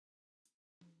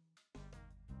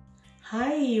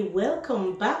Hi,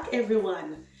 welcome back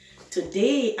everyone.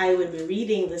 Today I will be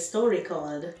reading the story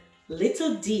called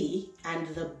Little D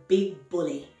and the Big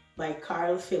Bully by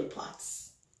Carl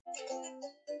Philpotts.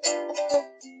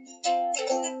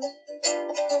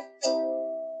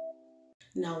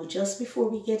 Now, just before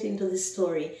we get into the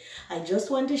story, I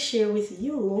just want to share with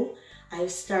you,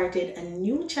 I've started a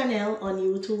new channel on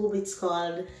YouTube. It's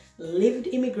called Lived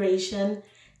Immigration,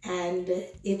 and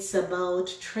it's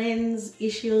about trends,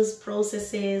 issues,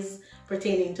 processes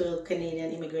pertaining to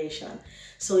Canadian immigration.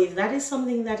 So if that is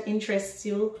something that interests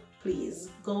you, please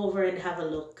go over and have a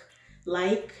look.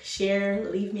 Like, share,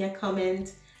 leave me a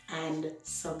comment, and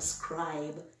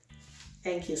subscribe.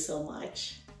 Thank you so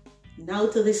much. Now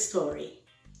to the story.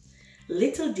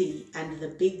 Little D and the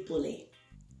Big Bully.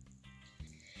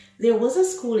 There was a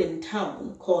school in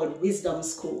town called Wisdom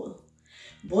School.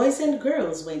 Boys and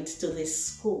girls went to this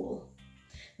school.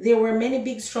 There were many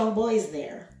big strong boys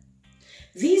there.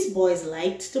 These boys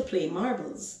liked to play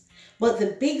marbles, but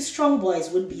the big strong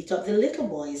boys would beat up the little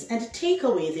boys and take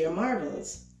away their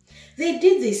marbles. They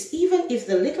did this even if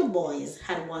the little boys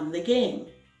had won the game.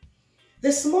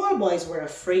 The small boys were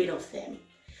afraid of them.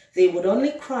 They would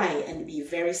only cry and be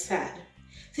very sad.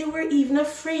 They were even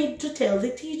afraid to tell the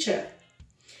teacher.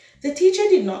 The teacher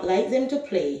did not like them to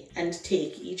play and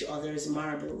take each other's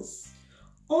marbles.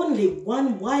 Only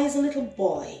one wise little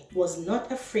boy was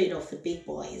not afraid of the big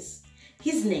boys.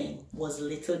 His name was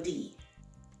Little D.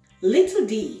 Little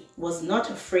D was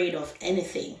not afraid of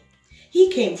anything.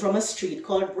 He came from a street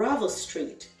called Bravo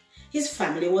Street. His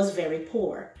family was very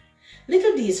poor.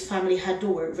 Little D's family had to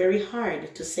work very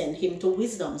hard to send him to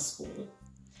Wisdom School.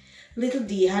 Little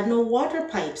D had no water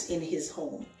pipes in his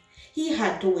home. He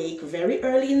had to wake very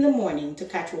early in the morning to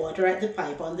catch water at the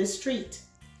pipe on the street.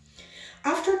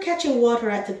 After catching water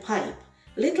at the pipe,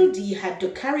 Little D had to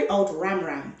carry out Ram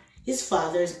Ram, his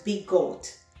father's big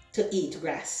goat, to eat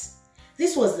grass.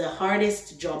 This was the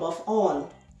hardest job of all.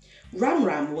 Ram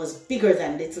Ram was bigger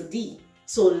than Little D,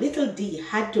 so Little D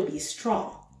had to be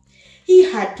strong. He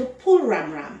had to pull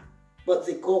Ram Ram, but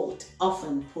the goat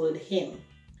often pulled him.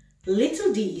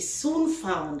 Little D soon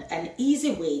found an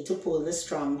easy way to pull the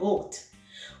strong goat.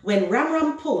 When Ram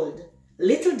Ram pulled,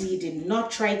 Little D did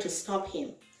not try to stop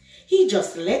him. He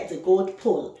just let the goat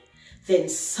pull. Then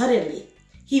suddenly,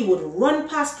 he would run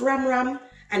past Ram Ram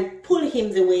and pull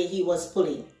him the way he was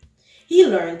pulling. He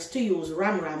learned to use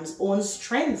Ram Ram's own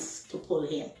strength to pull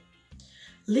him.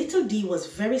 Little D was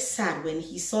very sad when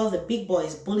he saw the big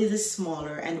boys bully the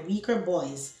smaller and weaker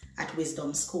boys at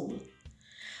Wisdom School.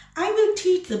 I will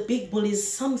teach the big bullies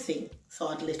something,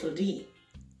 thought Little D.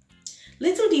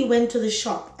 Little D went to the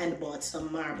shop and bought some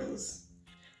marbles.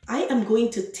 I am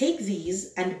going to take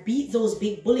these and beat those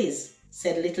big bullies,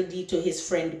 said Little D to his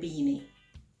friend Beanie.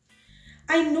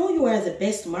 I know you are the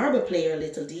best marble player,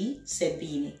 Little D, said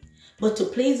Beanie, but to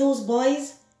play those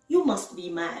boys, you must be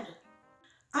mad.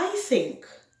 I think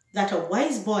that a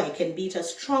wise boy can beat a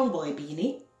strong boy,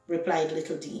 Beanie, replied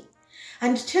Little D.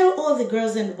 And tell all the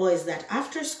girls and boys that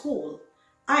after school,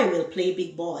 I will play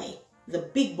big boy, the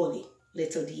big bully,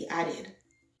 Little D added.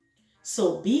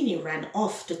 So Beanie ran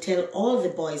off to tell all the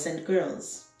boys and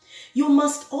girls. You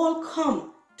must all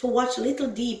come to watch Little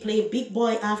D play big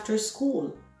boy after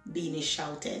school, Beanie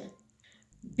shouted.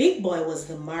 Big boy was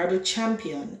the marble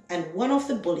champion and one of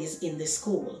the bullies in the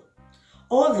school.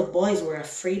 All the boys were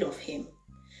afraid of him.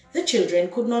 The children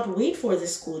could not wait for the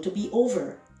school to be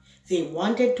over. They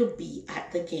wanted to be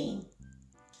at the game.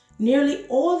 Nearly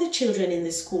all the children in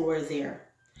the school were there.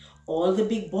 All the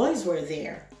big boys were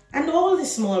there, and all the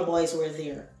small boys were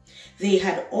there. They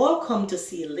had all come to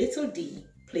see Little D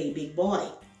play big boy.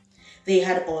 They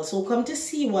had also come to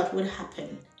see what would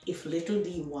happen if Little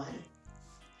D won.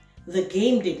 The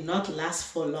game did not last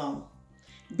for long.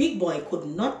 Big boy could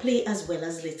not play as well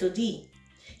as Little D.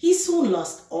 He soon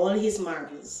lost all his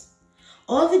marbles.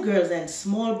 All the girls and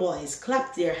small boys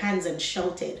clapped their hands and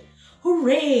shouted,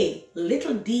 "Hooray!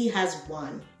 Little D has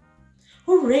won!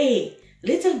 Hooray!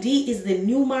 Little D is the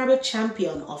new marble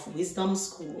champion of Wisdom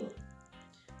School."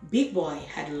 Big boy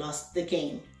had lost the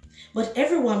game, but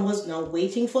everyone was now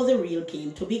waiting for the real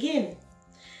game to begin.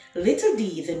 Little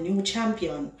D, the new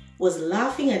champion, was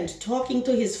laughing and talking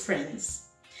to his friends.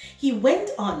 He went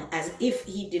on as if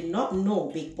he did not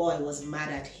know Big Boy was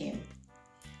mad at him.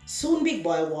 Soon Big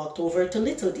Boy walked over to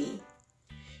Little D.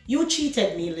 "You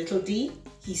cheated me, Little D,"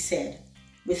 he said,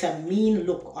 with a mean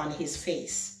look on his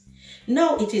face.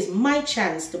 "Now it is my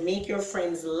chance to make your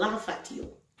friends laugh at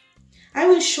you. I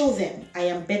will show them I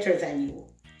am better than you.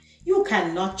 You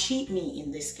cannot cheat me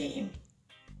in this game."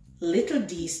 Little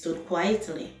D stood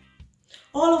quietly.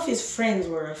 All of his friends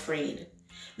were afraid.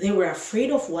 They were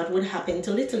afraid of what would happen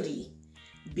to Little D.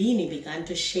 Beanie began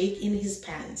to shake in his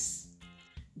pants.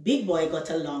 Big Boy got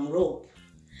a long rope.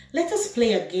 "Let us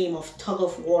play a game of tug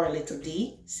of war, Little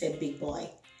D," said Big Boy.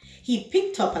 He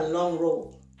picked up a long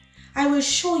rope. "I will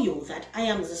show you that I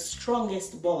am the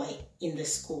strongest boy in the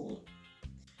school."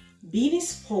 Beanie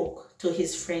spoke to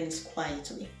his friends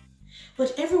quietly.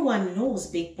 "But everyone knows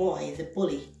Big Boy, the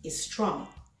bully, is strong.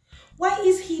 Why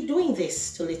is he doing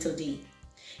this to Little D?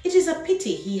 It is a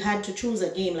pity he had to choose a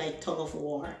game like tug of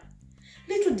war.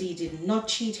 Little D did not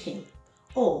cheat him.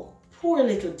 Oh, poor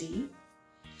Little D."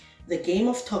 The game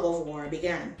of tug of war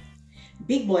began.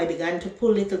 Big Boy began to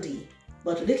pull Little D,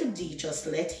 but Little D just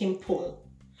let him pull.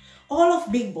 All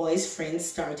of Big Boy's friends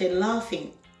started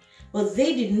laughing, but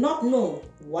they did not know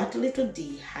what Little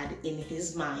D had in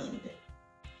his mind.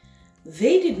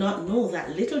 They did not know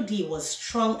that Little D was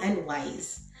strong and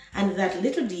wise, and that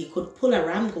Little D could pull a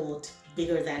ram goat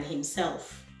bigger than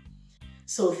himself.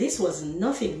 So this was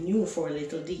nothing new for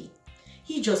Little D.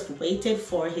 He just waited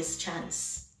for his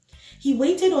chance. He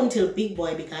waited until Big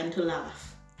Boy began to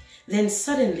laugh. Then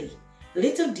suddenly,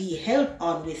 Little D held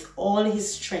on with all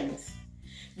his strength.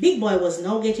 Big Boy was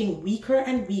now getting weaker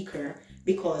and weaker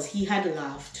because he had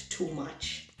laughed too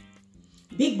much.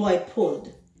 Big Boy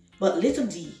pulled, but Little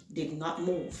D did not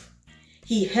move.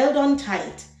 He held on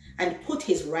tight and put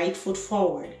his right foot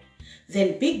forward.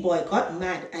 Then Big Boy got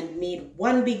mad and made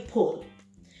one big pull.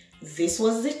 This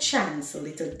was the chance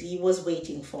Little D was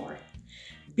waiting for.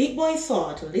 Big Boy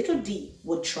thought Little D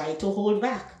would try to hold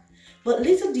back, but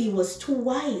Little D was too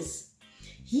wise.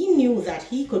 He knew that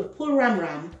he could pull Ram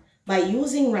Ram by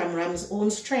using Ram Ram's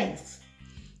own strength.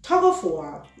 Tug of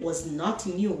war was not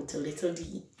new to Little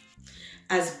D.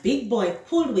 As Big Boy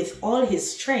pulled with all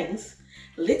his strength,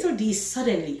 Little D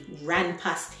suddenly ran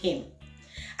past him.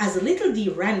 As Little D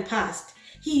ran past,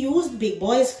 he used Big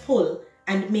Boy's pull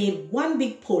and made one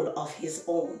big pull of his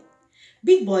own.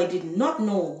 Big Boy did not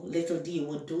know Little D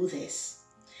would do this.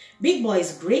 Big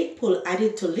Boy's great pull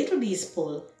added to Little D's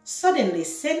pull suddenly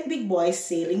sent Big Boy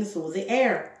sailing through the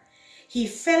air. He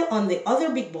fell on the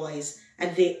other big boys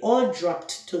and they all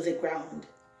dropped to the ground.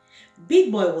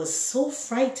 Big Boy was so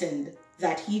frightened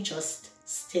that he just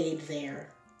stayed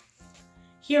there.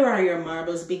 "Here are your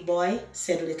marbles, Big Boy,"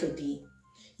 said Little D.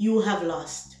 "You have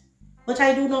lost, but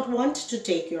I do not want to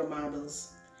take your marbles.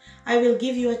 I will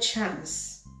give you a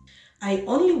chance. I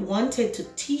only wanted to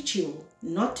teach you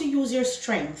not to use your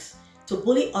strength to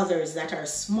bully others that are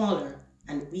smaller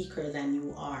and weaker than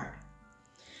you are."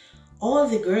 All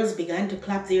the girls began to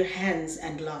clap their hands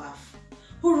and laugh.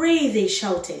 "Hooray!" they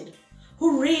shouted.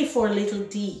 "Hooray for Little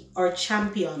D, our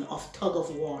champion of tug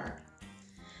of war."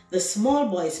 The small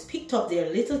boys picked up their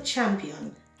little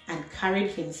champion and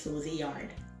carried him through the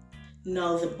yard.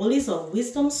 Now the bullies of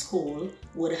Wisdom School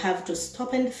would have to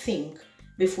stop and think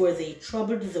before they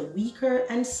troubled the weaker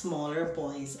and smaller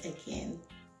boys again.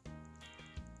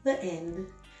 The end.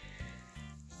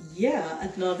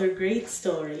 Yeah, another great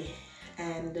story.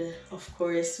 And of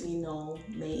course, we know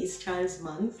May is Child's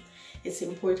Month. It's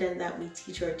important that we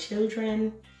teach our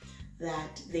children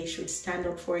that they should stand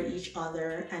up for each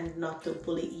other and not to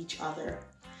bully each other.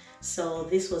 So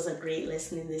this was a great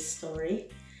lesson in this story.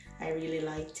 I really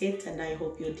liked it and I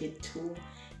hope you did too.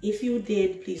 If you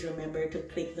did, please remember to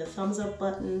click the thumbs up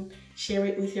button, share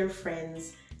it with your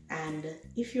friends, and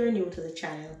if you're new to the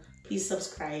channel, please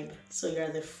subscribe so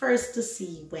you're the first to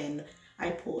see when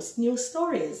I post new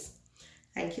stories.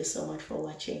 Thank you so much for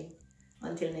watching.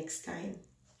 Until next time,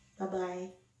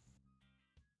 bye-bye.